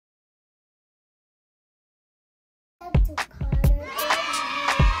a Carter.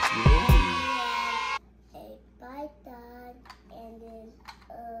 A python, and then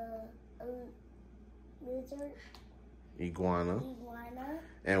a lizard. Iguana. Iguana.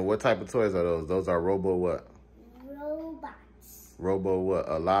 And what type of toys are those? Those are Robo what? Robots. Robo what?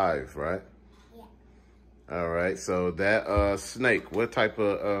 Alive, right? Yeah. All right. So that snake, what type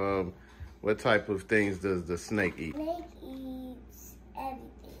of things does the snake eat? Snake eats everything.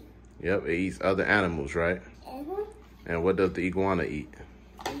 Yep, it eats other animals, right? Mm-hmm. And what does the iguana eat?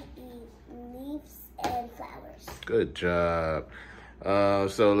 It eats leaves and flowers. Good job.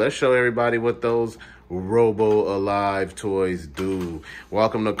 So let's show everybody what those Robo Alive toys do.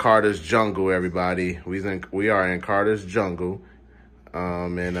 Welcome to Carter's Jungle, everybody. We are in Carter's Jungle.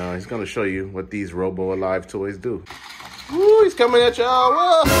 And he's gonna show you what these Robo Alive toys do. Woo, he's coming at y'all.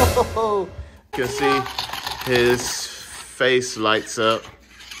 Whoa! You can see his face lights up.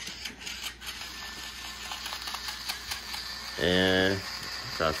 And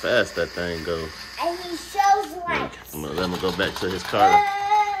look how fast that thing goes. And he shows lights. I'm gonna let him go back to his car.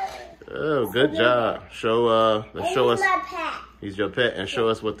 Oh, good job. Let's show us. My pet. He's your pet, and show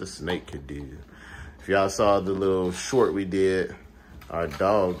us what the snake could do. If y'all saw the little short we did, our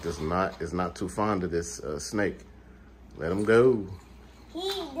dog is not too fond of this snake. Let him go.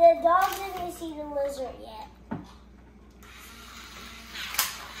 The dog didn't see the lizard yet.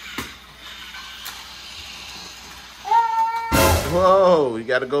 Whoa, you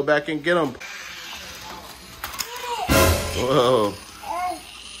gotta go back and get him. Whoa.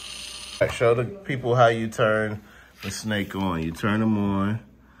 Right, show the people how you turn the snake on. You turn them on.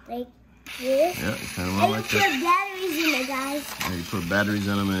 Like this? Yeah, you turn them on like this. And you put batteries in it, guys. And you put batteries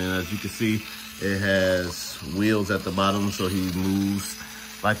in them, and as you can see, it has wheels at the bottom, so he moves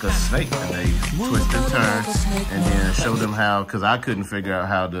like a snake. And they twist and turn, and then show them how, because I couldn't figure out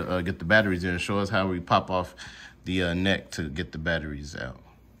how to get the batteries in. Show us how we pop off the neck to get the batteries out.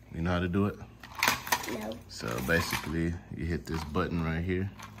 You know how to do it? No. So basically, you hit this button right here,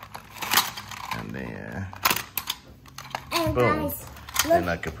 and then And boom. guys, look, Then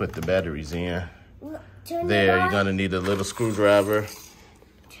I can put the batteries in. turn There, it you're on. gonna need a little screwdriver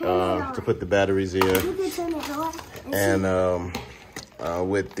to put the batteries in. You can turn it on. And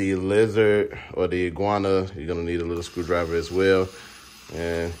with the lizard or the iguana, you're gonna need a little screwdriver as well.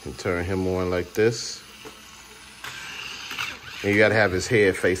 And you turn him on like this. And you gotta have his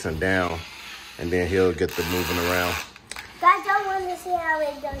head facing down, and then he'll get the moving around. Guys, I want to see how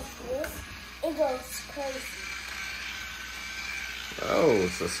it does this. It goes crazy. Oh,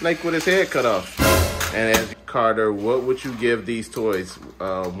 it's a snake with his head cut off. And as Carter, what would you give these toys?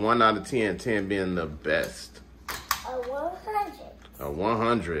 1 out of 10, 10 being the best. A 100. A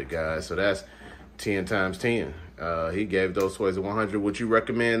 100, guys. So that's 10 times 10. He gave those toys a 100. Would you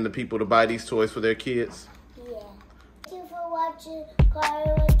recommend the people to buy these toys for their kids? Yeah. Thank you for watching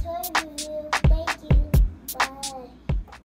Carter Toy Review.